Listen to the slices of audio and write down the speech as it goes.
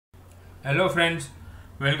Hello friends,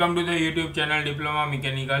 welcome to the YouTube channel Diploma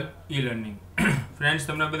Mechanical E-Learning. Friends,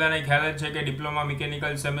 તમને બધાને ખ્યાલ જ છે કે ડિપ્લોમા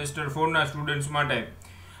મિકેનિકલ સેમેસ્ટર 4 ના સ્ટુડન્ટ્સ માટે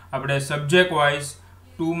આપણે subject wise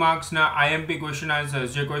 2 માર્ક્સના IMP question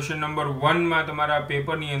answers જે ક્વેશ્ચન નંબર 1 માં તમારા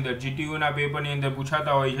પેપરની અંદર GTU ના પેપરની અંદર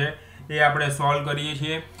પૂછાતા હોય છે એ આપણે સોલ્વ કરીએ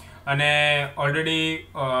છીએ અને ઓલરેડી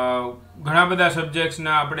ઘણા બધા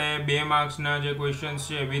સબ્જેક્ટ્સના આપણે 2 માર્ક્સના જે ક્વેશ્ચન્સ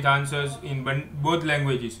છે with answers in both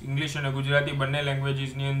languages English અને ગુજરાતી બંને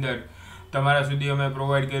લેંગ્વેજીસની અંદર તમારા સુધી અમે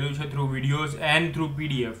પ્રોવાઈડ કર્યું છે through videos and through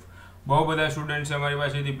PDF. બહુ બધા સ્ટુડન્ટ્સે અમારી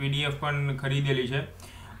પાસેથી PDF પણ ખરીદેલી છે.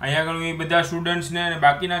 અહીંયા આગળ હું એ બધા સ્ટુડન્ટ્સને અને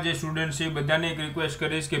બાકીના જે સ્ટુડન્ટ્સ છે એ બધાને એક રિક્વેસ્ટ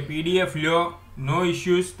કરીશ કે PDF લ્યો, નો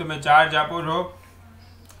ઇશ્યુઝ, તમે ચાર્જ આપો છો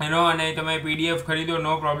એનો અને તમે PDF ખરીદો,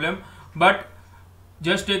 નો પ્રોબ્લેમ. બટ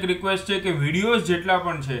જસ્ટ એક રિક્વેસ્ટ છે કે વિડીયોઝ જેટલા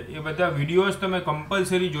પણ છે એ બધા વિડીયોઝ તમે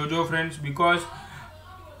કમ્પલસરી જોજો ફ્રેન્ડ્સ, બિકોઝ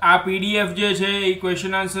આ PDF જે છે એ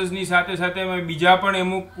ક્વેશ્ચન આન્સર્સની સાથે સાથે મેં બીજા પણ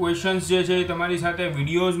અમુક ક્વેશ્ચન્સ જે છે એ તમારી સાથે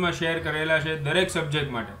વિડીયોઝમાં શેર કરેલા છે દરેક સબ્જેક્ટ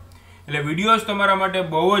માટે. એટલે વિડીયોઝ તમારા માટે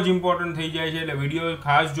બહુ જ ઇમ્પોર્ટન્ટ થઈ જાય છે, એટલે વિડીયો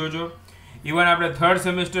ખાસ જોજો. ઇવન આપણે થર્ડ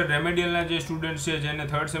સેમેસ્ટર રેમેડિયલના જે સ્ટુડન્ટ્સ છે જેને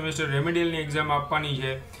થર્ડ સેમેસ્ટર રેમેડિયલની એક્ઝામ આપવાની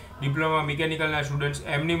છે ડિપ્લોમા મિકેનિકલના સ્ટુડન્ટ્સ,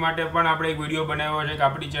 એમની માટે પણ આપણે એક વિડીયો બનાવ્યો છે કે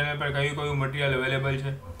આપણી ચેનલ પર કયું કયું મટીરિયલ અવેલેબલ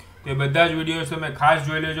છે. તો એ બધા જ વિડીયોઝ તમે ખાસ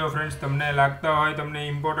જોઈ લેજો ફ્રેન્ડ્સ. તમને લાગતા હોય, તમને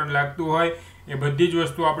ઇમ્પોર્ટન્ટ લાગતું હોય એ બધી જ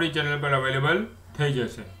વસ્તુ આપણી ચેનલ પર અવેલેબલ થઈ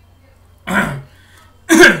જશે.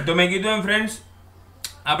 તો મેં કીધું એમ ફ્રેન્ડ્સ,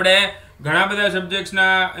 આપણે ઘણા બધા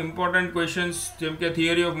સબ્જેક્ટ્સના ઇમ્પોર્ટન્ટ ક્વેશ્ચન્સ જેમ કે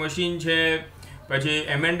થિયરી ઓફ મશીન છે, પછી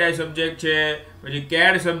M&I સબ્જેક્ટ છે, પછી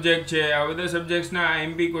CAD સબ્જેક્ટ છે, આ બધા સબ્જેક્ટ્સના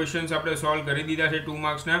IMP ક્વેશ્ચન્સ આપણે સોલ્વ કરી દીધા છે 2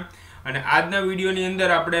 માર્ક્સના. અને આજના વિડીયોની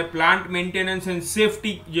અંદર આપણે પ્લાન્ટ મેન્ટેનન્સ એન્ડ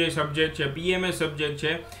સેફટી જે સબ્જેક્ટ છે PMS સબ્જેક્ટ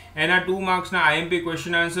છે એના 2 માર્ક્સના IMP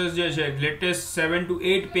ક્વેશ્ચન આન્સર્સ જે છે લેટેસ્ટ 7 to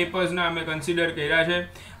 8 પેપર્સના અમે કન્સિડર કર્યા છે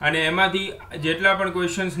અને એમાંથી જેટલા પણ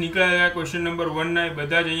ક્વેશ્ચન્સ નીકળ્યા ક્વેશ્ચન નંબર 1 ના એ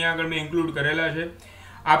બધા જ અહીંયા આગળ મેં ઇન્ક્લુડ કરેલા છે.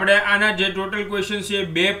 આપણે આના જે ટોટલ ક્વેશ્ચન્સ છે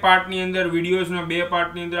 2 પાર્ટની અંદર, વિડીયોઝના 2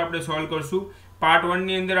 પાર્ટની અંદર આપણે સોલ્વ કરશું. પાર્ટ 1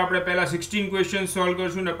 ની અંદર આપણે પહેલા 16 ક્વેશ્ચન્સ સોલ્વ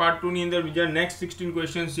કરશું અને પાર્ટ 2 ની અંદર બીજા નેક્સ્ટ 16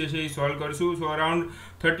 ક્વેશ્ચન્સ જે છે એ સોલ્વ કરશું. સો અરાઉન્ડ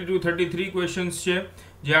 30 to 33 ક્વેશ્ચન્સ છે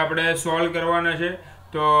જે આપણે સોલ્વ કરવાના છે.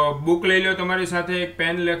 તો બુક લઈ લો તમારી સાથે, એક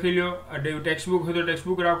પેન લખી લો, ટેક્સ્ટ બુક હોય તો ટેક્સ્ટ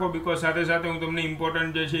બુક રાખો, બિકોઝ સાથે સાથે હું તમને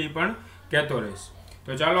ઇમ્પોર્ટન્ટ જે છે એ પણ કહેતો રહીશ.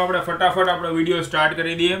 તો ચાલો આપણે ફટાફટ આપણો વિડીયો સ્ટાર્ટ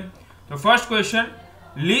કરી દઈએ. તો first question,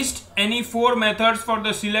 list any 4 methods for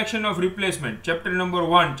the selection of replacement. Chapter number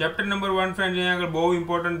 1 friend અહીંયા આગળ બહુ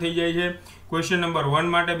ઇમ્પોર્ટન્ટ થઈ જાય છે ક્વેશ્ચન નંબર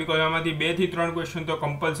 1 માટે, બિકોઝ આમાંથી 2 થી 3 ક્વેશ્ચન તો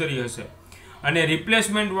કમ્પલસરી હશે અને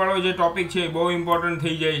રિપ્લેસમેન્ટ વાળો જે ટોપિક છે એ બહુ ઇમ્પોર્ટન્ટ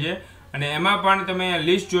થઈ જાય છે. અને એમાં પણ તમે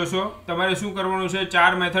લિસ્ટ જોશો, તમારે શું કરવાનું છે,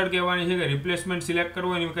 4 મેથડ કહેવાની છે કે રિપ્લેસમેન્ટ સિલેક્ટ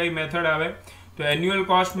કરવું એની કઈ મેથડ આવે. તો એન્યુઅલ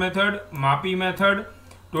કોસ્ટ મેથડ, માપી method,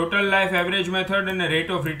 total life average method અને રેટ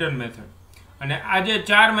ઓફ રિટર્ન મેથડ. અને આ જે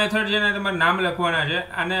 4 મેથડ છે ને તમારે નામ લખવાના છે.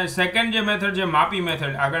 અને સેકન્ડ જે મેથડ છે માપી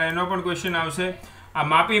મેથડ, આગળ એનો પણ ક્વેશ્ચન આવશે. આ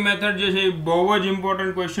માપી મેથડ જે છે એ બહુ જ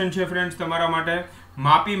ઇમ્પોર્ટન્ટ ક્વેશ્ચન છે ફ્રેન્ડ્સ તમારા માટે.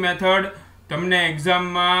 માપી મેથડ તમને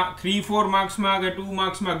એક્ઝામમાં 3-4 માર્ક્સમાં કે 2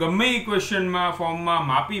 માર્ક્સમાં ગમે એ ક્વેશ્ચનમાં ફોર્મમાં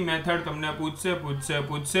માપી મેથડ તમને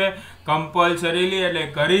પૂછશે કમ્પલસરીલી, એટલે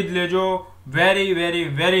કરી જ લેજો. Very very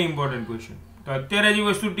very important question. તો અત્યારે જ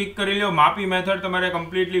વસ્તુ ટીક કરી લો, માપી મેથડ તમારે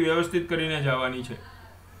કમ્પ્લીટલી વ્યવસ્થિત કરીને જવાની છે.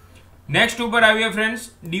 નેક્સ્ટ ઉપર આવીએ friends,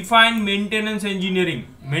 define maintenance engineering.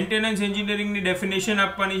 Maintenance એન્જિનિયરિંગની ડેફિનેશન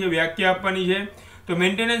આપવાની છે, વ્યાખ્યા આપવાની છે. તો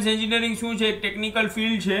મેન્ટેનન્સ એન્જિનિયરિંગ શું છે? એક ટેકનિકલ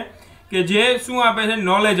ફિલ્ડ છે કે જે શું આપે છે?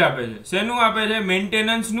 નોલેજ આપે છે. શેનું આપે છે?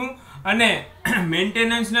 મેન્ટેનન્સનું. અને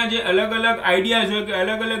મેન્ટેનન્સના જે અલગ અલગ આઈડિયાઝ હોય કે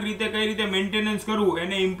અલગ અલગ રીતે કઈ રીતે મેન્ટેનન્સ કરવું,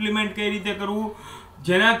 એને ઇમ્પ્લિમેન્ટ કઈ રીતે કરવું,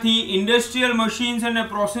 જેનાથી ઇન્ડસ્ટ્રીયલ મશીન્સ અને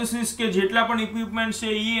પ્રોસેસીસ કે જેટલા પણ ઇક્વિપમેન્ટ છે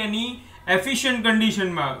એ એની એફિશિયન્ટ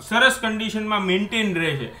કન્ડિશનમાં, સરસ કન્ડિશનમાં મેન્ટેન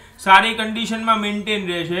રહે છે, સારી કન્ડિશનમાં મેન્ટેન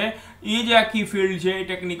રહે છે. એ જ આખી ફિલ્ડ છે,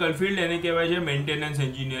 ટેકનિકલ ફિલ્ડ, એને કહેવાય છે મેન્ટેનન્સ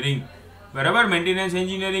એન્જિનિયરિંગ. બરાબર. મેન્ટેનન્સ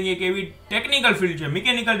એન્જિનિયરિંગ એક એવી ટેકનિકલ ફિલ્ડ છે,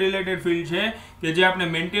 મિકેનિકલ રિલેટેડ ફિલ્ડ છે કે જે આપણે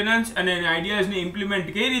મેન્ટેનન્સ અને આઈડિયાઝને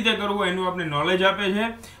ઇમ્પ્લિમેન્ટ કઈ રીતે કરવું એનું આપણે નોલેજ આપે છે,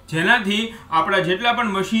 જેનાથી આપણા જેટલા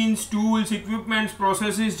પણ મશીન્સ, ટૂલ્સ, ઇક્વિપમેન્ટ્સ,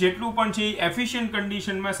 પ્રોસેસીસ જેટલું પણ છે એ એફિશિયન્ટ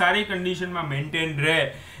કન્ડિશનમાં, સારી કન્ડિશનમાં મેન્ટેન રહે.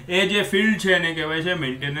 એ જે ફિલ્ડ છે એને કહેવાય છે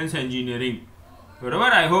મેન્ટેનન્સ એન્જિનિયરિંગ.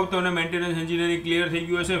 બરાબર. આઈ હોપ તમને મેન્ટેનન્સ એન્જિનિયરિંગ ક્લિયર થઈ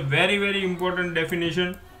ગયું હશે. Very very important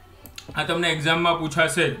definition. આ તમને એક્ઝામમાં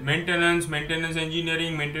પૂછાશે જ. મેન્ટેનન્સ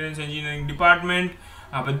એન્જિનિયરિંગ ડિપાર્ટમેન્ટ,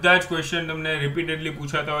 આ બધા જ ક્વેશ્ચન તમને રિપીટેડલી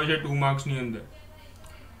પૂછાતા હોય છે 2 માર્ક્સની અંદર.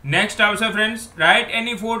 નેક્સ્ટ આવશે friends, right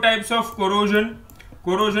any 4 types of corrosion.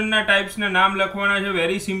 કોરોઝનના ટાઈપ્સના નામ લખવાના છે.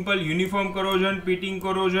 Very simple. Uniform corrosion, પિટિંગ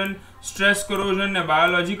corrosion, stress corrosion અને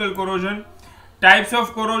biological corrosion. Types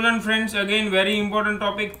of corrosion friends, again very important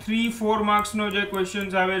topic. 3-4 માર્ક્સનો જે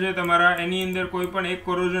ક્વેશ્ચન્સ આવે છે તમારા, એની અંદર કોઈ પણ એક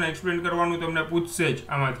કોરોઝન એક્સપ્લેન કરવાનું તમને પૂછશે જ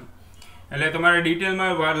આમાંથી. એટલે તમારે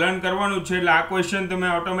ડિટેલમાં લર્ન કરવાનું જ છે. એટલે આ ક્વેશ્ચન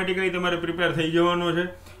તમે ઓટોમેટિકલી તમારે પ્રિપેર થઈ જવાનો છે,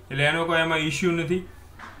 એટલે એનો કોઈ એમાં ઇશ્યુ નથી.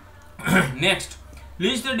 Next,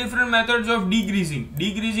 list the different methods of ડીગ્રીઝિંગ.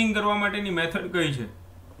 ડીગ્રીઝિંગ કરવા માટેની મેથડ કઈ છે?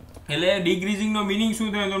 એટલે ડીગ્રીઝિંગનો મિનિંગ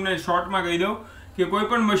શું થાય તમને શોર્ટમાં કહી દઉં કે કોઈ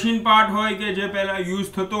પણ મશીન પાર્ટ હોય કે જે પહેલાં યુઝ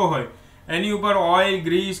થતો હોય એની ઉપર ઓઇલ,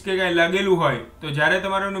 ગ્રીસ કે કાંઈ લાગેલું હોય, તો જ્યારે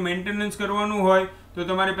તમારે એનું મેન્ટેનન્સ કરવાનું હોય તો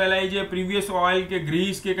તમારે પહેલાં એ જે પ્રીવિયસ ઓઇલ કે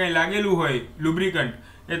ગ્રીસ કે કાંઈ લાગેલું હોય લુબ્રિકન્ટ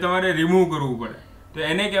એ તમારે રિમૂવ કરવું પડે. તો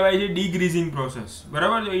એને કહેવાય છે ડીગ્રીઝિંગ પ્રોસેસ.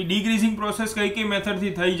 બરાબર? તો એ ડીગ્રીઝિંગ પ્રોસેસ કઈ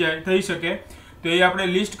મેથડથી થઈ શકે તો એ આપણે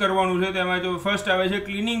લિસ્ટ કરવાનું છે. તેમાં તો ફર્સ્ટ આવે છે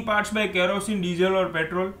cleaning parts by kerosene, diesel or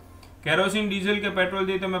petrol. Kerosene, diesel કે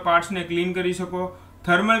પેટ્રોલથી તમે પાર્ટ્સને ક્લીન કરી શકો.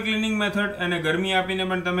 થર્મલ ક્લિનિંગ મેથડ, અને ગરમી આપીને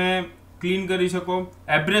પણ તમે ક્લીન કરી શકો.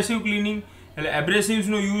 એબ્રેસિવ ક્લિનિંગ, એટલે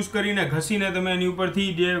એબ્રેસિવ્સનો યુઝ કરીને ઘસીને તમે એની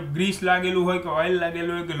ઉપરથી જે ગ્રીસ લાગેલું હોય કે ઓઇલ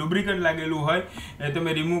લાગેલું હોય કે લુબ્રિકન્ટ લાગેલું હોય એ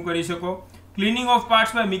તમે રિમૂવ કરી શકો. Cleaning of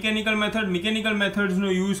parts by mechanical method, mechanical મેથડ્સનો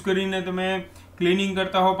use કરીને તમે ક્લિનિંગ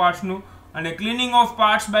કરતા હો પાર્ટ્સનું. અને cleaning of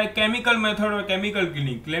parts by chemical method or chemical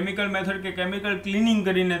cleaning, chemical method કે કેમિકલ ક્લિનિંગ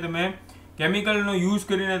કરીને તમે કેમિકલનો યુઝ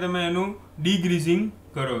કરીને તમે એનું ડીગ્રીઝિંગ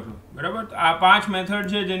કરો છો. બરાબર? આ 5 મેથડ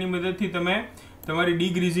છે જેની મદદથી તમે તમારી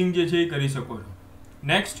ડીગ્રીઝિંગ જે છે એ કરી શકો છો.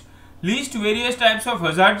 Next, list various types of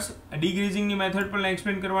હઝાર્ડ્સ. ડીગ્રીઝિંગની method પણ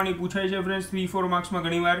એક્સપ્લેન કરવાની પૂછાય છે ફ્રેન્ડ્સ 3-4 માર્ક્સમાં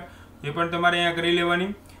ઘણીવાર, એ પણ તમારે અહીંયા કરી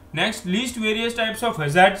લેવાની. Next, list various types of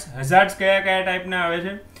હઝાર્ડ્સ. હઝાર્ડ્સ કયા ટાઈપના આવે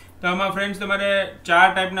છે? તો આમાં ફ્રેન્ડ્સ તમારે 4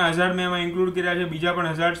 ટાઈપના હઝાર્ડ મેં એમાં ઇન્ક્લુડ કર્યા છે. બીજા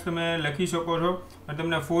પણ હઝાર્ડ્સ તમે લખી શકો છો, પણ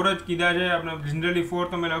તમને 4 જ કીધા છે. આપણે જનરલી 4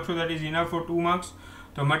 તમે લખશો that is enough four 2 marks.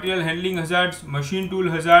 તો material handling હઝાર્ડ્સ, machine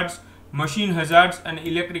tool હઝાર્ડ્સ, machine હઝાર્ડ્સ અને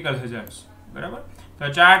ઇલેક્ટ્રિકલ હઝાર્ડ્સ. બરાબર?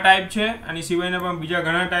 તો 4 ટાઈપ છે. આની સિવાયના પણ બીજા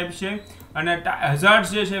ઘણા ટાઈપ છે. અને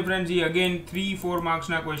હઝાર્ડ્સ જે છે ફ્રેન્ડ્સ એ અગેન 3-4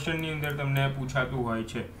 માર્ક્સના ક્વેશ્ચનની અંદર તમને પૂછાતું હોય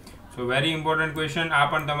છે. સો વેરી ઇમ્પોર્ટન્ટ ક્વેશ્ચન. આ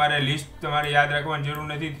પણ તમારે લિસ્ટ તમારે યાદ રાખવાની જરૂર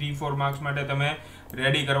નથી. 3-4 માર્ક્સ માટે તમે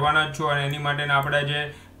રેડી કરવાના જ છો. અને એની માટેના આપણા જે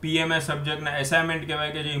PMS સબ્જેક્ટના એસાઇનમેન્ટ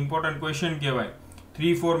કહેવાય કે જે ઇમ્પોર્ટન્ટ ક્વેશ્ચન કહેવાય,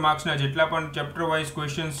 3-4 માર્ક્સના જેટલા પણ ચેપ્ટર વાઇઝ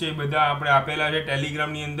ક્વેશ્ચન્સ છે એ બધા આપણે આપેલા છે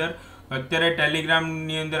ટેલિગ્રામની અંદર. અત્યારે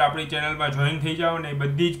ટેલિગ્રામની અંદર આપણી ચેનલમાં જોઈન થઈ જાઓ અને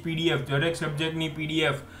બધી જ PDF, દરેક સબ્જેક્ટની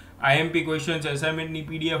PDF, IMP ક્વેશ્ચન્સ, એસાઇનમેન્ટની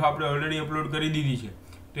PDF આપણે ઓલરેડી અપલોડ કરી દીધી છે.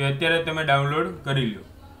 તો અત્યારે તમે ડાઉનલોડ કરી લો.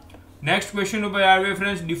 નેક્સ્ટ ક્વેશ્ચન ઉપર આવે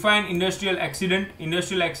friends, define industrial accident.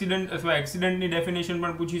 Industrial accident અથવા એક્સિડન્ટની ડેફિનેશન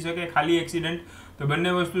પણ પૂછી શકે, ખાલી એક્સિડન્ટ, તો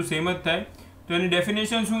બંને વસ્તુ સેમ જ થાય. તો એની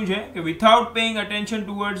ડેફિનેશન શું છે કે without paying attention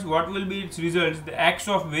towards what will be it's results, the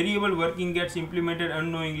acts of variable working gates implemented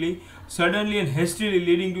અનનોઇંગલી, suddenly and hastily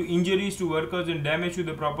leading to injuries to workers and damage to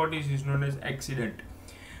the properties is known as accident.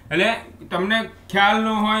 એટલે તમને ખ્યાલ ન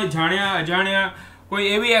હોય, જાણ્યા અજાણ્યા કોઈ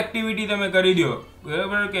એવી activity તમે કરી દો,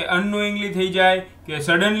 બરાબર, કે અનનોઇંગલી થઈ જાય કે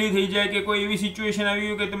સડનલી થઈ જાય કે કોઈ એવી સિચ્યુએશન આવી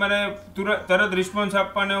ગયું કે તમારે તરત રિસ્પોન્સ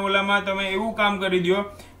આપવાના ઓલામાં તમે એવું કામ કરી દો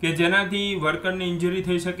કે જેનાથી વર્કરને ઇન્જરી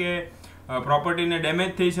થઈ શકે, પ્રોપર્ટીને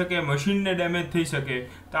ડેમેજ થઈ શકે, મશીનને ડેમેજ થઈ શકે.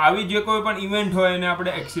 તો આવી જે કોઈ પણ ઇવેન્ટ હોય એને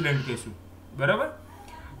આપણે એક્સિડન્ટ કહીશું. બરાબર?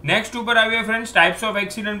 નેક્સ્ટ ઉપર આવીએ ફ્રેન્ડ્સ, ટાઈપ્સ ઓફ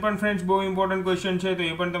એક્સિડન્ટ પણ ફ્રેન્ડ્સ બહુ ઇમ્પોર્ટન્ટ ક્વેશ્ચન છે, તો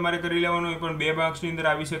એ પણ તમારે કરી લેવાનું. એ પણ 2 માર્ક્સની અંદર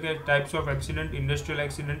આવી શકે, types of accident, industrial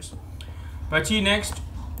accidents. પછી next,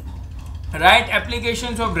 right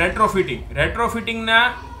applications of રેટ્રોફિટિંગ. રેટ્રોફિટિંગના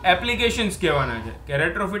applications કહેવાના છે કે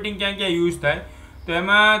રેટ્રોફિટિંગ ક્યાં ક્યાં યુઝ થાય. તો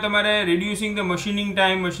એમાં તમારે રિડ્યુસિંગ ધ મશીનિંગ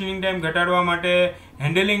ટાઈમ ઘટાડવા માટે,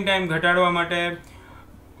 હેન્ડલિંગ ટાઈમ ઘટાડવા માટે,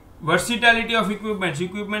 વર્સિટાલિટી ઓફ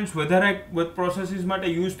ઇક્વિપમેન્ટ્સ વધારે પ્રોસેસીસ માટે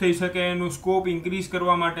યુઝ થઈ શકે એનું સ્કોપ ઇન્ક્રીઝ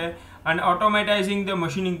કરવા માટે, અને ઓટોમેટાઇઝિંગ ધ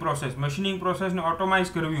મશીનિંગ પ્રોસેસ. મશીનિંગ પ્રોસેસને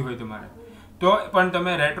ઓટોમાઇઝ કરવી હોય તમારે તો પણ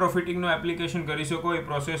તમે રેટ્રોફિટિંગનો એપ્લિકેશન કરી શકો, એ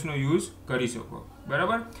પ્રોસેસનો યુઝ કરી શકો.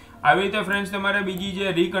 બરાબર? આવી રીતે ફ્રેન્ડ્સ તમારે બીજી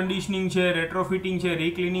જે રીકન્ડિશનિંગ છે, રેટ્રોફિટિંગ છે,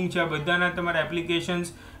 રીક્લિનિંગ છે, આ બધાના તમારે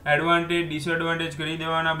એપ્લિકેશન્સ, એડવાન્ટેજ, ડિસએડવાન્ટેજ કરી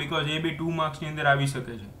દેવાના, બિકોઝ એ બી 2 માર્ક્સની અંદર આવી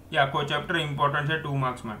શકે છે. એ આખો ચેપ્ટર ઇમ્પોર્ટન્ટ છે 2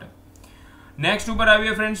 માર્ક્સ માટે. નેક્સ્ટ ઉપર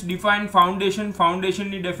આવીએ ફ્રેન્ડ્સ, ડિફાઇન ફાઉન્ડેશન.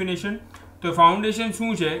 ફાઉન્ડેશનની ડેફિનેશન. તો ફાઉન્ડેશન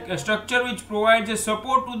શું છે કે structure which provides a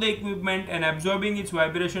support to the equipment and એબ્ઝોર્બિંગ it's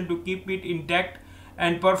vibration to keep it intact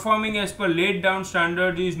and performing as per lead down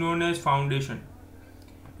standard is known as foundation.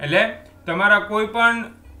 એટલે તમારા કોઈ પણ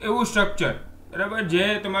એવું structure, બરાબર, જે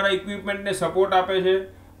તમારા ઇક્વિપમેન્ટને સપોર્ટ આપે છે,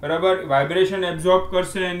 બરાબર, વાઇબ્રેશન એબ્ઝોર્બ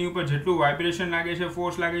કરશે, એની ઉપર જેટલું વાઇબ્રેશન લાગે છે,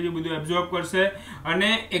 ફોર્સ લાગે છે, બધું એબ્ઝોર્બ કરશે અને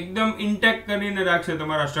એકદમ ઇન્ટેક્ટ કરીને રાખશે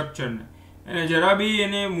તમારા સ્ટ્રક્ચરને. એને જરા બી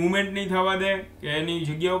એને મૂવમેન્ટ નહીં થવા દે કે એની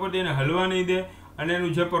જગ્યા ઉપર એને હલવા નહીં દે, અને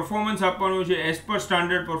એનું જે પરફોર્મન્સ આપવાનું છે એઝ પર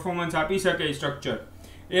સ્ટાન્ડર્ડ પરફોર્મન્સ આપી શકે એ સ્ટ્રક્ચર,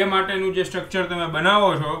 એ માટેનું જે સ્ટ્રક્ચર તમે બનાવો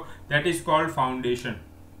છો દેટ ઇઝ કોલ્ડ ફાઉન્ડેશન.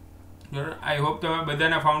 બરાબર? આઈ હોપ તમે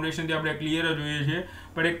બધાના ફાઉન્ડેશનથી આપણે ક્લિયર જ હોઈએ છીએ,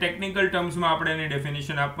 પણ એક ટેકનિકલ ટર્મ્સમાં આપણે એની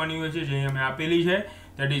ડેફિનેશન આપવાની હોય છે જે અમે આપેલી છે.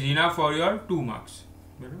 That is enough for your 2 marks.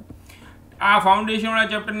 બરાબર? આ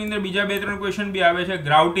ફાઉન્ડેશનવાળા ચેપ્ટરની અંદર બીજા 2-3 ક્વેશ્ચન બી આવે છે.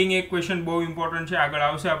 ગ્રાઉટિંગ એક ક્વેશ્ચન બહુ ઇમ્પોર્ટન્ટ છે, આગળ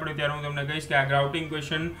આવશે આપણે ત્યારે હું તમને કહીશ કે આ ગ્રાઉટિંગ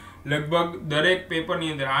ક્વેશ્ચન લગભગ દરેક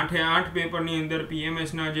પેપરની અંદર 8 પેપરની અંદર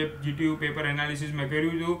PMSના જે GTU પેપર એનાલિસિસ મેં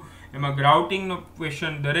કર્યું હતું એમાં ગ્રાઉટિંગનો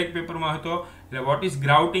ક્વેશ્ચન દરેક પેપરમાં હતો. એટલે વોટ ઇઝ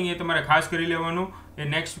ગ્રાઉટિંગ એ તમારે ખાસ કરી લેવાનું. એ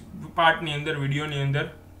નેક્સ્ટ પાર્ટની અંદર વિડીયોની અંદર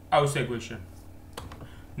આવશે question.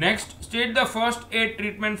 Next, state the first aid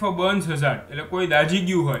treatment four burns hazard. એટલે કોઈ દાઝી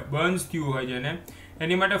ગયું હોય, બર્ન્સ થયું હોય જેને,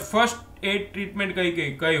 એની માટે ફર્સ્ટ એડ ટ્રીટમેન્ટ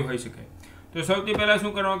કઈ હોઈ શકે. તો સૌથી પહેલાં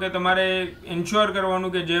શું કરવાનું કે તમારે ઇન્શ્યોર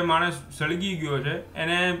કરવાનું કે જે માણસ સળગી ગયો છે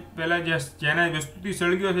એને પહેલાં જેના વસ્તુથી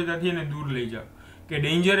સળગ્યો છે ત્યાંથી એને દૂર લઈ જાઓ, કે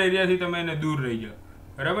ડેન્જર એરિયાથી તમે એને દૂર રહી જાઓ.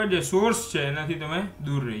 બરાબર, જે સોર્સ છે એનાથી તમે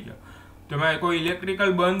દૂર રહી જાઓ. તમે કોઈ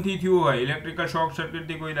ઇલેક્ટ્રિકલ બંધથી થયું હોય, ઇલેક્ટ્રિકલ શોર્ટ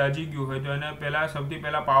સર્કિટથી કોઈ દાઝી ગયું હોય તો એને સૌથી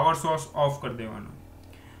પહેલાં પાવર સોર્સ ઓફ કરી દેવાનો.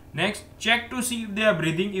 Next, check two C if they are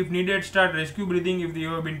breathing, if needed start rescue breathing if they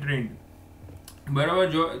have been trend. બરાબર,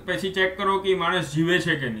 જો પછી ચેક કરો કે માણસ જીવે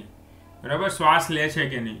છે કે નહીં, બરાબર, શ્વાસ લે છે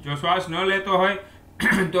કે નહીં. જો શ્વાસ ન લેતો હોય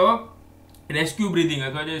તો રેસ્ક્યુ બ્રીથિંગ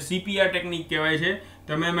અથવા જે CPR ટેકનિક કહેવાય છે,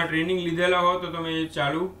 તમે એમાં ટ્રેનિંગ લીધેલા હો તો તમે એ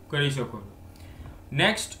ચાલુ કરી શકો.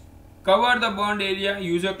 Next, cover the બર્ન્ડ area,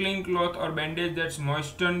 use a clean cloth or bandage that's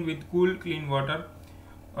મોઇસ્ટન with cool clean water.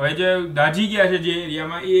 હવે જે દાઝી ગયા છે જે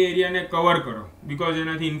એરિયામાં, એ એરિયાને કવર કરો, બીકોઝ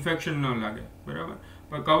એનાથી ઇન્ફેક્શન ન લાગે. બરાબર,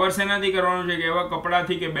 પણ કવર શેનાથી કરવાનું છે કે એવા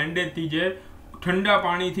કપડાથી કે બેન્ડેજથી જે ઠંડા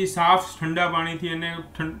પાણીથી, સાફ ઠંડા પાણીથી એને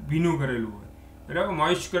ભીનું કરેલું હોય. બરાબર,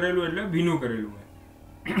 મોઇસ્ટ કરેલું એટલે ભીનું કરેલું હોય.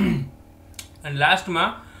 અને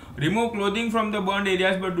લાસ્ટમાં, remove clothing from the બર્ન્ડ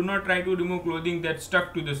areas but do not try to remove clothing that stuck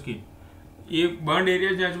to the skin. એ બર્ન્ડ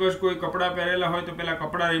એરિયાની આસપાસ કોઈ કપડાં પહેરેલા હોય તો પહેલાં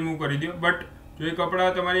કપડાં રિમૂવ કરી દો. બટ જો એ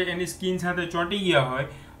કપડાં તમારી એની સ્કિન સાથે ચોંટી ગયા હોય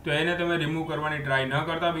તો એને તમે રિમૂવ કરવાની ટ્રાય ન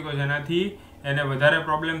કરતા, બીકોઝ એનાથી એને વધારે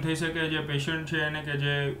પ્રોબ્લેમ થઈ શકે. જે પેશન્ટ છે એને કે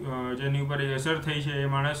જેની ઉપર એ અસર થઈ છે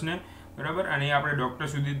એ માણસને, બરાબર, અને એ આપણે ડૉક્ટર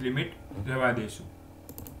સુધી જ લિમિટ રહેવા દઈશું.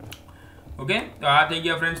 ઓકે, તો આ થઈ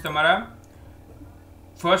ગયા ફ્રેન્ડ્સ તમારા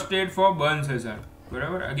first aid four burns hazard.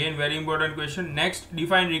 બરાબર, again very important question. Next,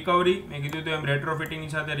 define recovery. મેં કીધું તો એમ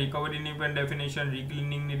રેટ્રોફિટિંગની સાથે રિકવરીની પણ ડેફિનેશન,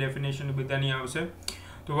 રીક્લિનિંગની ડેફિનેશન બધાની આવશે.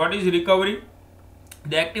 તો what is recovery?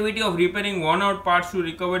 The activity of repairing worn out parts to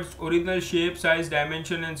recover its original shape, size,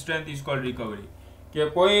 dimension and strength is called recovery. કે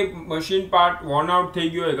કોઈ મશીન પાર્ટ વોર્ન આઉટ થઈ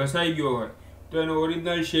ગયો હોય, ઘસાઈ ગયો હોય, તો એનો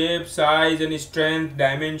ઓરિજિનલ શેપ, સાઇઝ, એની સ્ટ્રેન્થ,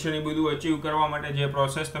 ડાયમેન્શન એ બધું અચીવ કરવા માટે જે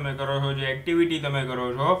પ્રોસેસ તમે કરો છો, જે એક્ટિવિટી તમે કરો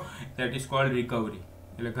છો, દેટ ઇઝ કોલ્ડ રિકવરી.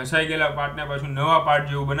 એટલે ઘસાઈ ગયેલા પાર્ટને પાછું નવા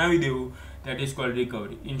પાર્ટ જેવું બનાવી દેવું, that is called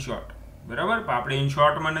recovery in short. બરાબર, આપણે ઇન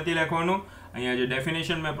શોર્ટમાં નથી લખવાનું. અહીંયા જે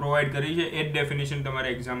ડેફિનેશન મેં પ્રોવાઈડ કરી છે એ જ ડેફિનેશન તમારે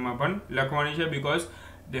એક્ઝામમાં પણ લખવાની છે, બીકોઝ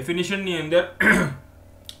ડેફિનેશનની અંદર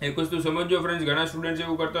એક વસ્તુ સમજો ફ્રેન્ડ્સ, ઘણા સ્ટુડન્ટ્સ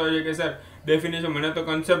એવું કરતા હોય છે કે સર ડેફિનેશન, મને તો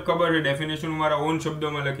કન્સેપ્ટ ખબર છે, ડેફિનેશન હું મારા ઓન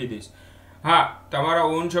શબ્દોમાં લખી દઈશ. હા, તમારા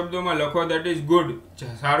ઓન શબ્દોમાં લખો, દેટ ઇઝ ગુડ,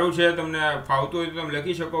 સારું છે, તમને ફાવતું હોય તો તમે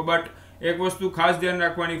લખી શકો. બટ એક વસ્તુ ખાસ ધ્યાન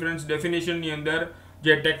રાખવાની ફ્રેન્ડ્સ, ડેફિનેશનની અંદર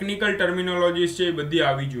જે ટેકનિકલ ટર્મિનોલોજીસ છે એ બધી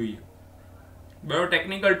આવી જોઈએ. બરાબર,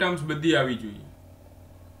 ટેકનિકલ ટર્મ્સ બધી આવી જોઈએ.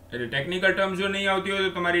 એટલે ટેકનિકલ ટર્મ્સ જો નહીં આવતી હોય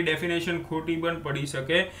તો તમારી ડેફિનેશન ખોટી પણ પડી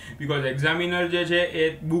શકે, બીકોઝ એક્ઝામિનર જે છે એ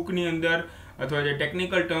બુકની અંદર અથવા જે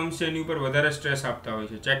ટેકનિકલ ટર્મ્સ છે એની ઉપર વધારે સ્ટ્રેસ આપતા હોય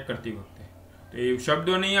છે ચેક કરતી વખતે. તો એ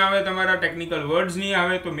શબ્દો નહીં આવે, તમારા ટેકનિકલ વર્ડ્સ નહીં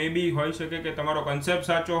આવે, તો મે બી હોઈ શકે કે તમારો કન્સેપ્ટ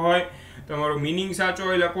સાચો હોય, તમારો મિનિંગ સાચો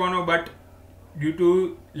હોય લખવાનો, but due to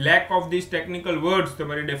lack of this technical words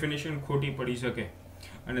તમારી ડેફિનેશન ખોટી પડી શકે.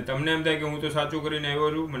 અને તમને એમ થાય કે હું તો સાચું કરીને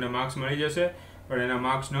આવ્યો છું, મને માર્ક્સ મળી જશે, પણ એના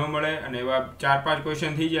માર્ક્સ ન મળે અને એવા 4-5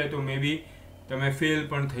 ક્વેશ્ચન થઈ જાય તો મે બી તમે ફેલ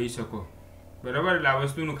પણ થઈ શકો. બરાબર, એટલે આ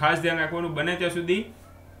વસ્તુનું ખાસ ધ્યાન રાખવાનું. બને ત્યાં સુધી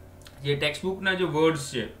જે ટેક્સ્ટબુકના જે વર્ડ્સ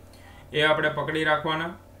છે એ આપણે પકડી રાખવાના.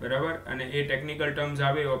 બરાબર, અને એ ટેકનિકલ ટર્મ્સ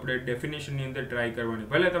આવે એ આપણે ડેફિનેશનની અંદર ટ્રાય કરવાની.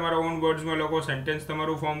 ભલે તમારા ઓન વર્ડ્સમાં લખો, સેન્ટેન્સ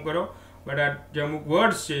તમારું ફોર્મ કરો, બટ આ જે અમુક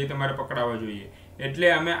વર્ડ્સ છે એ તમારે પકડાવવા જોઈએ.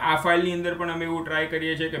 એટલે અમે આ ફાઇલની અંદર પણ અમે એવું ટ્રાય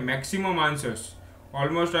કરીએ છીએ કે મેક્સિમમ આન્સર્સ,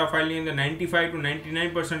 ઓલમોસ્ટ આ ફાઇલની અંદર 95 to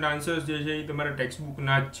 99% આન્સર્સ જે છે એ તમારા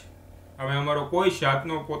ટેક્સ્ટબુકના જ છે. હવે અમારો કોઈ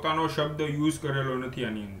જાતનો પોતાનો શબ્દ યુઝ કરેલો નથી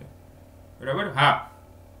આની અંદર. બરાબર, હા,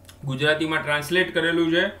 ગુજરાતીમાં ટ્રાન્સલેટ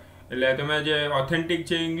કરેલું છે, એટલે તમે જે ઓથેન્ટિક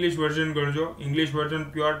છે English version ગણજો. English version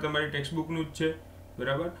pure તમારી ટેક્સ્ટબુકનું જ છે.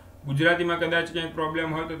 બરાબર, ગુજરાતીમાં કદાચ કંઈક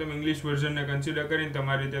પ્રોબ્લેમ હોય તો તમે ઇંગ્લિશ વર્ઝનને કન્સિડર કરીને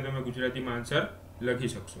તમારી રીતે તમે ગુજરાતીમાં આન્સર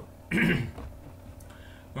લખી શકશો.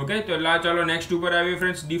 ઓકે, તો ચાલો નેક્સ્ટ ઉપર આવીએ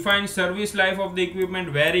friends. Define service life of the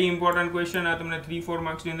equipment. Very important question. આ તમને 3-4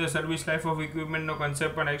 માર્ક્સની અંદર સર્વિસ લાઈફ ઓફ ઇક્વિપમેન્ટનો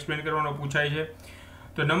કન્સેપ્ટ પણ એક્સપ્લેન કરવાનો પૂછાય છે.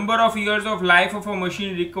 તો number of years of life of a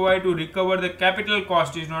machine required to recover the capital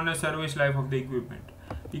cost is known as service life of the equipment.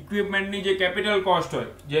 ઇક્વિપમેન્ટની જે capital cost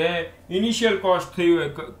હોય, જે ઇનિશિયલ કોસ્ટ થઈ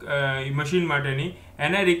હોય મશીન માટેની,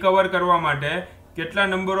 એને રિકવર કરવા માટે કેટલા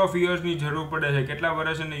નંબર ઓફ યર્સની જરૂર પડે છે, કેટલા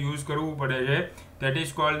વર્ષ એને યુઝ કરવું પડે છે, that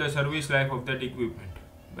is called the service life of that equipment.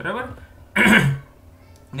 બરાબર.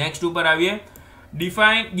 નેક્સ્ટ ઉપર આવીએ.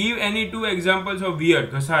 Give any 2 examples of wear.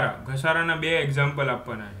 ઘસારાના 2 example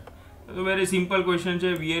આપવાના છે. તો વેરી સિમ્પલ ક્વેશ્ચન છે.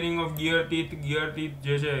 વિયરિંગ ઓફ ગિયર ટીથ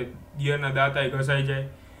જે છે ગિયરના દાંતા ઘસાઈ જાય,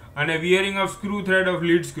 અને wearing of screw thread of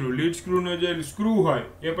lead સ્ક્રૂનો જે સ્ક્રૂ હોય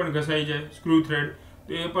એ પણ ઘસાઈ જાય, સ્ક્રૂ થ્રેડ.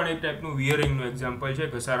 તો એ પણ એક ટાઈપનું વિયરિંગનું એક્ઝામ્પલ છે,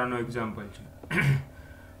 ઘસારાનો એક્ઝામ્પલ છે.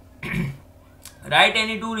 રાઇટ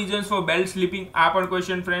એની 2 રીઝન્સ ફોર બેલ્ટ સ્લીપિંગ. આ પણ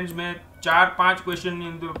ક્વેશ્ચન ફ્રેન્ડ્સ મેં 4-5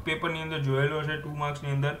 ક્વેશ્ચનની અંદર પેપરની અંદર જોયેલો છે 2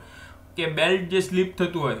 માર્ક્સની અંદર, કે બેલ્ટ જે સ્લીપ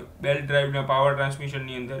થતું હોય બેલ્ટ ડ્રાઈવના પાવર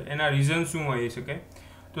ટ્રાન્સમિશનની અંદર, એના રીઝન શું હોઈ શકે.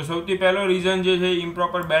 તો સૌથી પહેલો રીઝન જે છે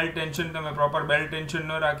ઇમ્પ્રોપર બેલ્ટ ટેન્શન. તમે પ્રોપર બેલ્ટ ટેન્શન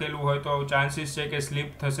ન રાખેલું હોય તો ચાન્સીસ છે કે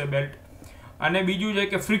સ્લીપ થશે બેલ્ટ. અને બીજું છે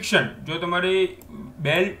કે ફ્રિક્શન. જો તમારી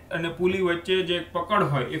બેલ્ટ અને પુલી વચ્ચે જે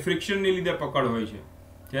પકડ હોય એ ફ્રિક્શનની લીધે પકડ હોય છે,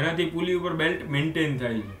 જેનાથી પુલી ઉપર બેલ્ટ મેન્ટેન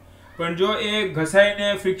થાય છે. પણ જો એ ઘસાઈને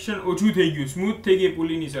ફ્રિક્શન ઓછું થઈ ગયું, સ્મૂથ થઈ ગઈ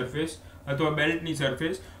પુલીની સરફેસ અથવા બેલ્ટની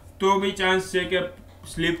સરફેસ, તો બી ચાન્સ છે કે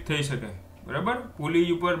સ્લીપ થઈ શકે. બરાબર,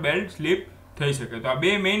 પુલી ઉપર બેલ્ટ સ્લીપ થઈ શકે. તો આ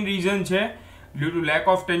 2 મેઇન રીઝન છે, due to lack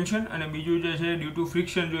of tension, અને બીજું જે છે ડ્યુ ટુ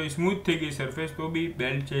ફ્રિક્શન. જો એ સ્મૂથ થઈ ગઈ સરફેસ તો બી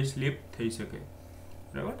બેલ્ટ છે સ્લીપ થઈ શકે.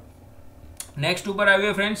 બરાબર. નેક્સ્ટ ઉપર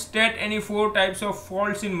આવીએ friends. State any 4 types of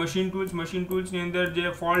faults in machine tools. Machine ટૂલ્સની અંદર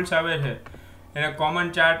જે ફોલ્ટ્સ આવે છે એને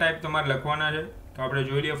કોમન 4 ટાઈપ તમારે લખવાના છે. તો આપણે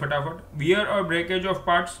જોઈ લઈએ ફટાફટ. Wear or breakage of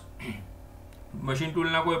parts. Machine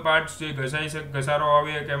ટૂલના કોઈ પાર્ટ્સ જે ઘસાઈ શકે, ઘસારો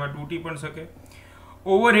આવે કે એમાં તૂટી પણ શકે.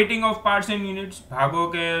 Over heating of parts and units. ભાગો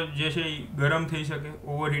કે જે છે એ ગરમ થઈ શકે,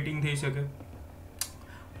 ઓવર હીટિંગ થઈ શકે.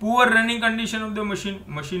 Poor running condition of the machine.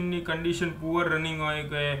 મશીનની કન્ડિશન પુઅર રનિંગ હોય,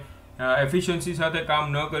 કે એફિશિયન્સી સાથે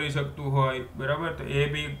કામ ન કરી શકતું હોય. બરાબર, તો એ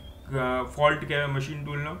બી ફોલ્ટ કહેવાય મશીન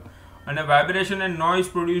ટૂલનો. અને vibration and noise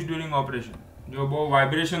produce during operation. જો બહુ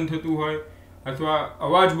વાઇબ્રેશન થતું હોય અથવા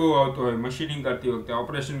અવાજ બહુ આવતો હોય મશીનિંગ કરતી વખતે,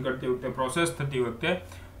 ઓપરેશન કરતી વખતે, પ્રોસેસ થતી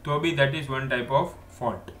વખતે, તો બી that is one type of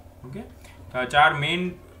fault. Okay, તો આ 4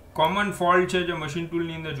 મેઇન કોમન ફોલ્ટ છે જે મશીન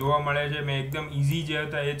ટૂલની અંદર જોવા મળે છે. મેં એકદમ ઇઝી જે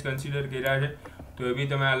હતા એ જ કન્સિડર કર્યા છે, તો એ બી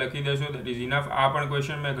તમે આ લખી દેશો, દેટ ઇઝ ઇનફ. આ પણ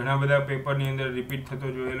ક્વેશ્ચન મેં ઘણા બધા પેપરની અંદર રિપીટ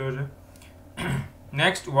થતો જોયેલો છે.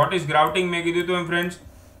 Next, what is grouting. મેં કીધું હતું એમ ફ્રેન્ડ્સ,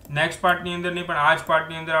 નેક્સ્ટ પાર્ટની અંદર નહીં પણ આ જ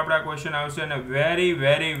પાર્ટની અંદર આપણે આ ક્વેશ્ચન આવશે, અને very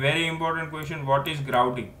very very important question, what is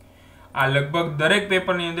grouting. આ લગભગ દરેક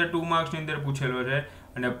પેપરની અંદર 2 માર્ક્સની અંદર પૂછેલો છે,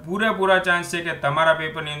 અને પૂરેપૂરા ચાન્સ છે કે તમારા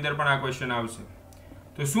પેપરની અંદર પણ આ ક્વેશ્ચન આવશે.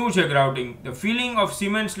 તો શું છે grouting? The feeling of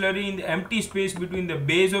cement slurry in the empty space between the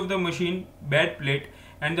base of the machine bed plate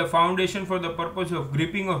and the foundation for the purpose of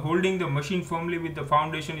gripping or holding the machine firmly with the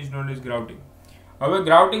foundation is known as grouting. હવે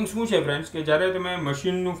grouting શું છે friends, કે જ્યારે તમે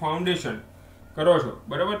મશીનનું foundation કરો છો,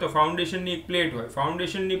 બરાબર, તો ફાઉન્ડેશનની એક પ્લેટ હોય.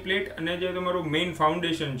 ફાઉન્ડેશનની પ્લેટ અને જે તમારું મેઇન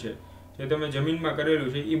ફાઉન્ડેશન છે જે તમે જમીનમાં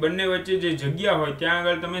કરેલું છે, એ બંને વચ્ચે જે જગ્યા હોય ત્યાં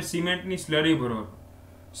આગળ તમે સિમેન્ટની સ્લરી ભરો છો,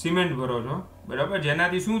 સિમેન્ટ ભરો છો. બરાબર,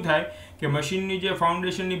 જેનાથી શું થાય કે મશીનની જે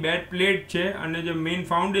ફાઉન્ડેશનની બેડ પ્લેટ છે અને જે મેઇન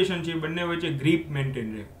ફાઉન્ડેશન છે એ બંને વચ્ચે ગ્રીપ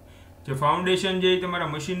મેન્ટેન રહે. જે ફાઉન્ડેશન જે તમારા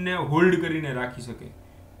મશીનને હોલ્ડ કરીને રાખી શકે,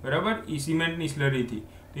 બરાબર, એ સિમેન્ટની સ્લરીથી.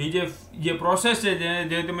 તો એ જે પ્રોસેસ છે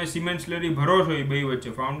જે તમે સિમેન્ટ સ્લરી ભરો છો એ બે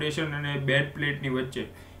વચ્ચે, ફાઉન્ડેશન અને બેડ પ્લેટની વચ્ચે,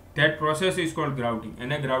 that process is called grouting.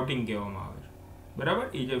 એને ગ્રાઉટિંગ કહેવામાં આવે છે. બરાબર,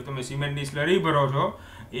 એ જે તમે સિમેન્ટની સ્લરી ભરો છો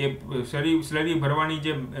એ સ્લરી ભરવાની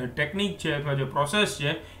જે ટેકનિક છે અથવા જે પ્રોસેસ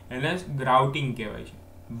છે એને ગ્રાઉટિંગ કહેવાય છે.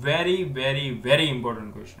 Very very very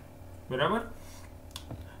important question. બરાબર.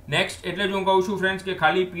 નેક્સ્ટ, એટલે જ હું કહું છું ફ્રેન્ડ્સ કે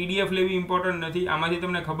ખાલી PDF લેવી ઇમ્પોર્ટન્ટ નથી. આમાંથી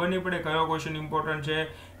તમને ખબર નહીં પડે કયો ક્વેશ્ચન ઇમ્પોર્ટન્ટ છે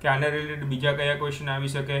કે આને રિલેટેડ બીજા કયા ક્વેશ્ચન આવી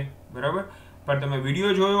શકે. બરાબર, પણ તમે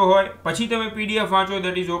વિડીયો જોયો હોય પછી તમે PDF વાંચો,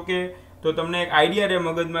 દેટ ઇઝ ઓકે. તો તમને એક આઈડિયા રહે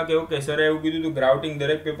મગજમાં કે ઓકે સરે એવું કીધું હતું ગ્રાઉટિંગ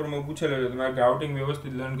દરેક પેપરમાં પૂછેલો છે, તમારે ગ્રાઉટિંગ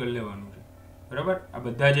વ્યવસ્થિત લર્ન કરી લેવાનું છે. બરાબર, આ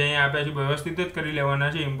બધા જે અહીંયા આપ્યા છે વ્યવસ્થિત જ કરી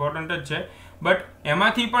લેવાના છે, ઇમ્પોર્ટન્ટ જ છે. બટ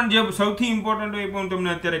એમાંથી પણ જે સૌથી ઇમ્પોર્ટન્ટ હોય એ પણ હું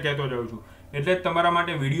તમને અત્યારે કહેતો જાઉં છું, એટલે જ તમારા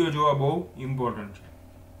માટે વિડીયો જોવા બહુ ઇમ્પોર્ટન્ટ છે.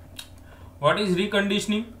 What is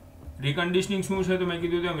રીકન્ડિશનિંગ? રીકન્ડિશનિંગ શું છે તો મેં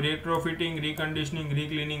કીધું તેમ રેટ્રોફિટિંગ, રીકન્ડિશનિંગ,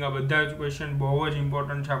 રીક્લિનિંગ, આ બધા જ ક્વેશ્ચન બહુ જ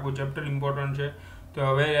ઇમ્પોર્ટન્ટ છે, આખું ચેપ્ટર ઇમ્પોર્ટન્ટ છે. તો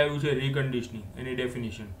હવે આવ્યું છે રીકન્ડિશનિંગ, એની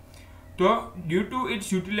ડેફિનેશન. તો due to it's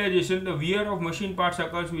utilization the wear of machine parts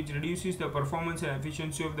occurs which રિડ્યુસીસ the performance and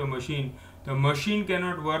efficiency of the machine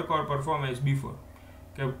cannot work or perform as before.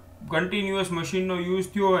 કે કન્ટિન્યુઅસ મશીનનો યુઝ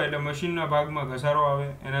થયો હોય એટલે મશીનના ભાગમાં ઘસારો આવે,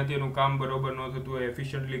 એનાથી એનું કામ બરોબર ન થતું હોય,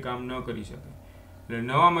 એફિશિયન્ટલી કામ ન કરી શકે, એટલે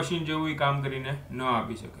નવા મશીન જેવું એ કામ કરીને ન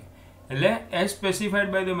આપી શકે. એટલે as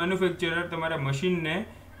specified by the manufacturer, તમારે મશીનને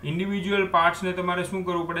ઇન્ડિવિજ્યુઅલ પાર્ટ્સને તમારે શું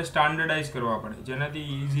કરવું પડે, સ્ટાન્ડર્ડાઇઝ કરવા પડે, જેનાથી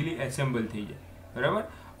ઇઝીલી એસેમ્બલ થઈ જાય. બરાબર,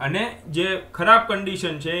 અને જે ખરાબ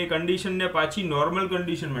કન્ડિશન છે એ કન્ડિશનને પાછી નોર્મલ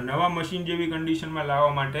કન્ડિશનમાં, નવા મશીન જેવી કન્ડિશનમાં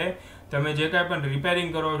લાવવા માટે તમે જે કાંઈ પણ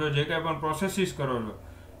રિપેરિંગ કરો છો, જે કાંઈ પણ પ્રોસેસીસ કરો છો,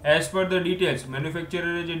 એઝ પર ધ ડિટેલ્સ,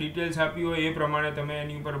 મેન્યુફેક્ચરરે જે ડિટેલ્સ આપી હોય એ પ્રમાણે તમે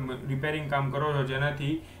એની ઉપર રિપેરિંગ કામ કરો છો,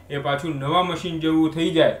 જેનાથી એ પાછું નવા મશીન જેવું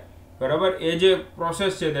થઈ જાય. બરાબર? એ જે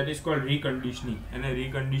પ્રોસેસ છે દેટ ઇઝ કોલ્ડ રીકન્ડિશનિંગ. એને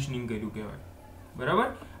રીકન્ડિશનિંગ કર્યું કહેવાય. બરાબર?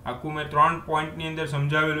 આખું મેં 3 પોઈન્ટની અંદર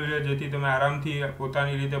સમજાવેલું છે, જેથી તમે આરામથી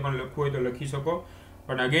પોતાની રીતે પણ લખવું હોય તો લખી શકો.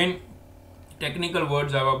 પણ અગેન ટેકનિકલ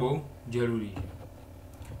વર્ડ્સ આવવા બહુ જરૂરી છે.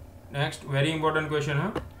 Next, very important question.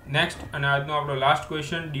 Next, અને આજનો આપણો last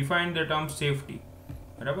question, define the term safety.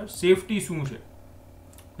 બરાબર? સેફટી શું છે?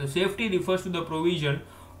 તો safety refers to the provision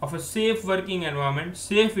of a safe working environment,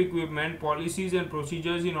 safe equipment, policies and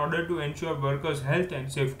procedures in order to ensure workers' health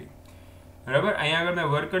and safety. બરાબર? અહીંયા આગળ મેં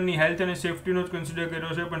વર્કરની હેલ્થ અને સેફટીનો જ કન્સિડર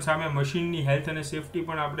કર્યો છે, પણ સામે મશીનની હેલ્થ અને સેફટી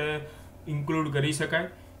પણ આપણે ઇન્ક્લુડ કરી શકાય,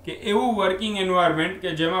 કે એવું વર્કિંગ એન્વાયરમેન્ટ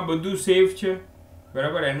કે જેમાં બધું સેફ છે.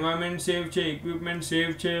 બરાબર? એન્વાયરમેન્ટ સેફ છે, ઇક્વિપમેન્ટ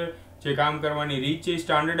સેફ છે, જે કામ કરવાની રીત છે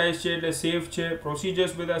સ્ટાન્ડર્ડાઇઝ છે એટલે સેફ છે,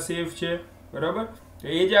 પ્રોસિજર્સ બધા સેફ છે. બરાબર? તો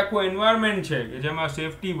એ જે આખું એન્વાયરમેન્ટ છે કે જેમાં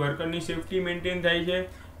સેફટી, વર્કરની સેફટી મેન્ટેન થાય છે,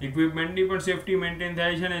 ઇક્વિપમેન્ટની પણ સેફટી મેન્ટેન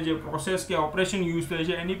થાય છે, અને જે પ્રોસેસ કે ઓપરેશન યુઝ થાય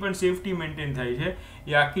છે એની પણ સેફટી મેન્ટેન થાય છે,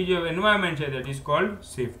 એ આખી જે એન્વાયરમેન્ટ છે દેટ ઇઝ કોલ્ડ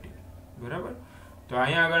સેફટી. બરાબર? તો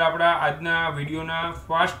અહીંયા આગળ આપણા આજના વિડીયોના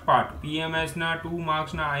first part, PMSના 2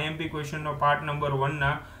 માર્ક્સના IMP ક્વેશ્ચનનો part number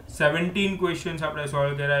 1ના 17 questions આપણે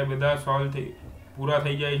સોલ્વ કર્યા. એ બધા સોલ્વ પૂરા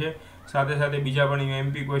થઈ જાય છે. સાથે સાથે બીજા પણ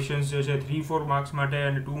MP ક્વેશ્ચન્સ જે છે 3-4 માર્ક્સ માટે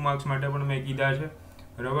અને 2 માર્ક્સ માટે પણ મેં કીધા છે.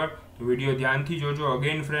 બરાબર? તો વિડીયો ધ્યાનથી જોજો.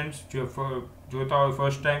 અગેન ફ્રેન્ડ્સ, જો જોતા હોય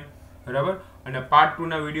ફર્સ્ટ ટાઈમ, બરાબર, અને પાર્ટ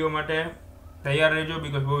 2ના વિડીયો માટે તૈયાર રહેજો,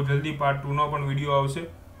 બિકોઝ બહુ જલ્દી પાર્ટ 2નો પણ વિડીયો આવશે.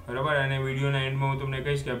 બરાબર? અને વિડીયોના એન્ડમાં હું તમને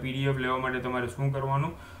કહીશ કે આ PDF લેવા માટે તમારે શું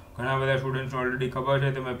કરવાનું. ઘણા બધા સ્ટુડન્ટ્સને ઓલરેડી ખબર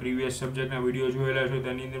છે, તમે પ્રીવિયસ સબ્જેક્ટના વિડીયો જોયેલા છો,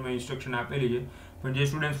 તેની અંદર મેં ઇન્સ્ટ્રક્શન આપેલી છે. પણ જે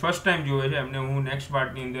સ્ટુડન્ટ ફર્સ્ટ ટાઈમ જોવે છે એમને હું નેક્સ્ટ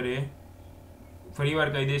પાર્ટની અંદર એ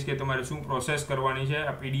ફરીવાર કહી દઈશ કે તમારે શું પ્રોસેસ કરવાની છે.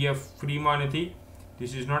 આ PDF ફ્રીમાં નથી,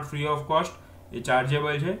 this is not free of cost, A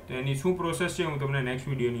chargeable છે. તો એની શું પ્રોસેસ છે હું તમને નેક્સ્ટ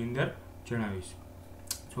વિડીયોની અંદર જણાવીશ.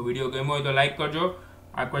 સો વિડીયો ગમ્યો હોય તો લાઇક કરજો.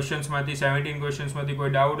 આ ક્વેશ્ચન્સમાંથી 17 ક્વેશ્ચન્સમાંથી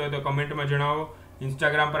કોઈ ડાઉટ હોય તો કમેન્ટમાં જણાવો.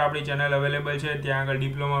 ઇન્સ્ટાગ્રામ પર આપણી ચેનલ અવેલેબલ છે, ત્યાં આગળ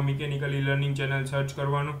diploma mechanical e learning channel search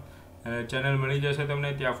કરવાનું, ચેનલ મળી જશે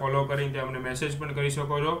તમને. ત્યાં ફોલો કરીને ત્યાં અમને મેસેજ પણ કરી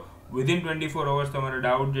શકો છો. વિધિન 24 અવર્સ તમારા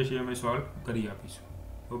ડાઉટ જે છે અમે સોલ્વ કરી આપીશું.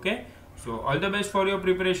 Okay, so all the best for your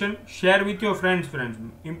preparation. Share with your friends.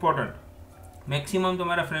 Important, maximum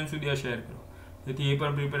તમારા ફ્રેન્ડ સુધી આ શેર કરો, જેથી એ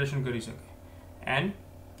પણ પ્રિપરેશન કરી શકે. And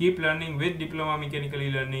keep learning with Diploma Mechanical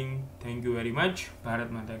E-Learning. Thank you very much. Bharat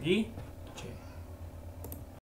Mata ki